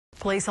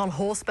Police on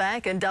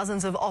horseback and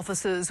dozens of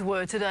officers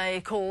were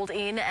today called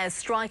in as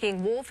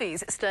striking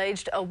wharfies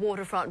staged a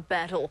waterfront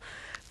battle.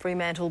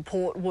 Fremantle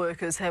port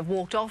workers have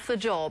walked off the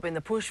job in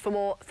the push for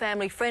more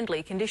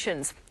family-friendly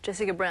conditions.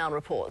 Jessica Brown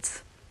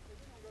reports.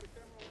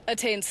 A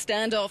tense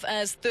standoff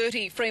as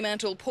 30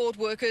 Fremantle port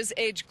workers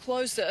edge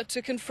closer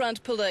to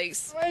confront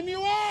police.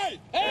 MUA!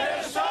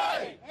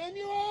 NSA!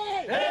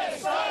 MUA!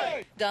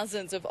 NSA!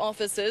 Dozens of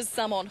officers,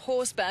 some on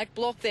horseback,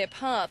 block their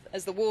path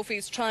as the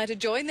wharfies try to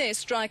join their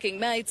striking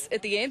mates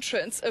at the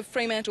entrance of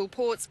Fremantle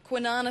Port's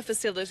Kwinana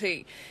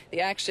facility.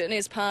 The action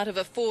is part of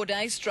a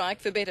 4-day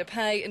strike for better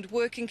pay and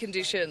working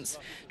conditions.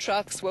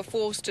 Trucks were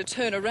forced to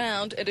turn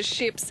around and a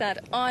ship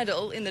sat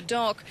idle in the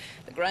dock.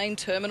 The grain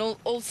terminal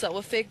also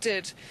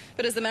affected.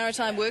 But as the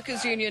Maritime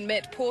Workers Union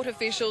met port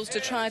officials to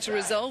try to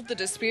resolve the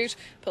dispute,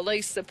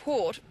 police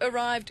support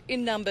arrived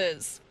in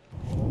numbers.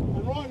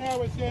 And right now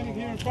we're standing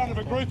here in front of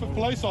a group of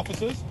police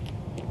officers.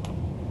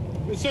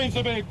 It seems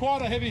to be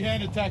quite a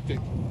heavy-handed tactic.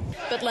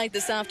 But late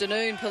this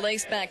afternoon,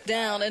 police backed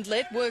down and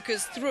let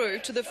workers through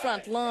to the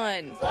front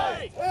line.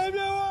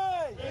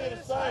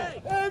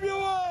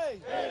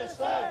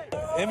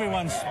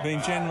 Everyone's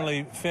been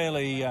generally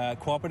fairly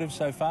cooperative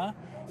so far.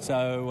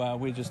 So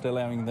we're just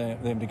allowing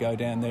them to go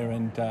down there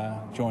and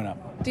join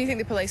up. Do you think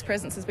the police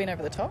presence has been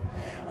over the top?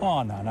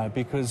 Oh, no,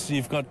 because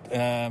you've got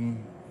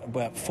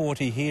about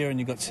 40 here and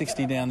you've got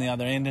 60 down the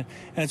other end, and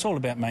it's all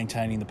about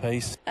maintaining the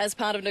peace. As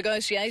part of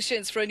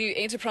negotiations for a new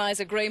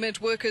enterprise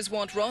agreement, workers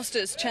want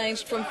rosters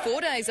changed from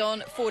 4 days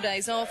on, 4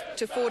 days off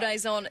to 4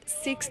 days on,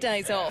 6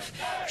 days off.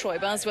 Troy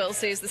Buswell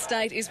says the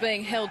state is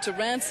being held to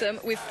ransom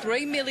with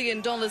 $3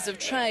 million of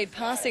trade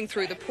passing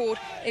through the port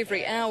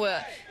every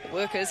hour. The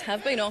workers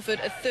have been offered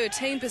a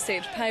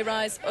 13% pay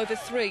rise over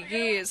 3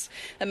 years.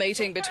 A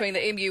meeting between the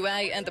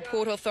MUA and the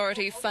Port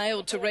Authority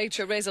failed to reach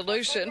a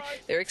resolution.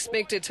 They're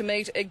expected to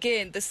meet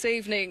again this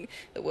evening.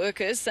 The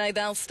workers say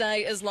they'll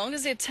stay as long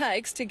as it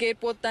takes to get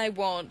what they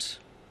want.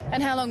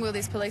 And how long will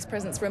this police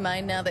presence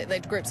remain now that the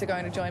groups are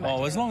going to join back?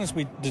 Oh, as long as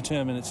we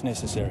determine it's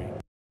necessary.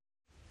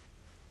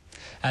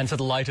 And for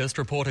the latest,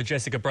 reporter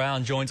Jessica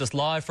Brown joins us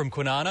live from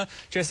Kwinana.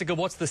 Jessica,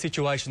 what's the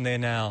situation there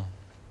now?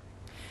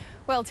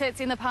 Well, Tets,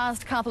 in the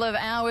past couple of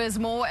hours,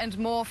 more and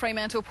more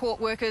Fremantle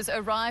port workers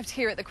arrived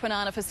here at the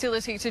Kwinana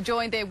facility to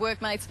join their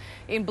workmates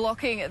in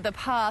blocking the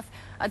path.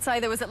 I'd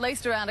say there was at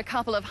least around a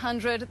couple of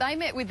hundred. They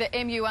met with the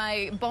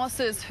MUA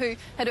bosses who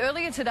had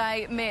earlier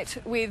today met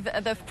with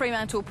the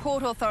Fremantle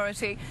Port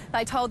Authority.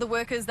 They told the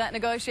workers that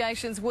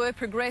negotiations were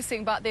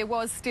progressing, but there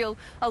was still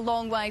a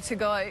long way to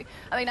go.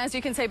 I mean, as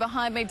you can see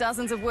behind me,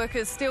 dozens of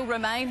workers still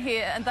remain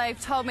here, and they've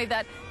told me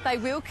that they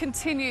will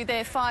continue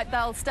their fight.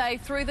 They'll stay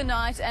through the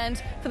night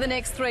and for the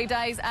next 3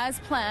 days as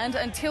planned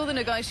until the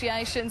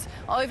negotiations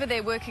over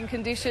their working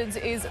conditions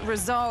is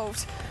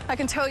resolved. I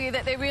can tell you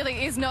that there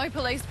really is no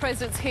police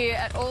presence here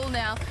at all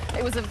now.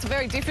 It's a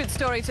very different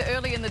story to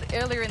earlier in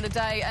the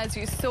day, as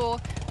you saw,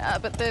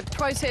 but the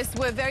protests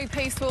were very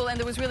peaceful and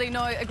there was really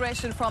no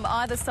aggression from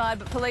either side,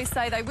 but police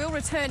say they will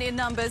return in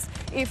numbers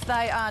if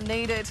they are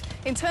needed.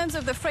 In terms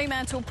of the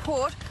Fremantle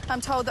port,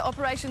 I'm told the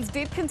operations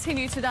did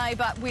continue today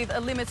but with a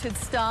limited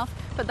staff,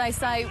 but they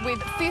say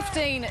with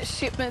 15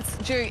 shipments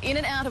due in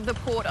and out of the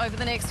port over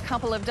the next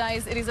couple of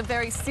days, it is a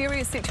very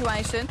serious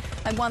situation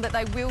and one that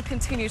they will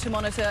continue to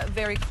monitor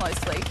very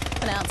closely.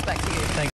 Announce back to you.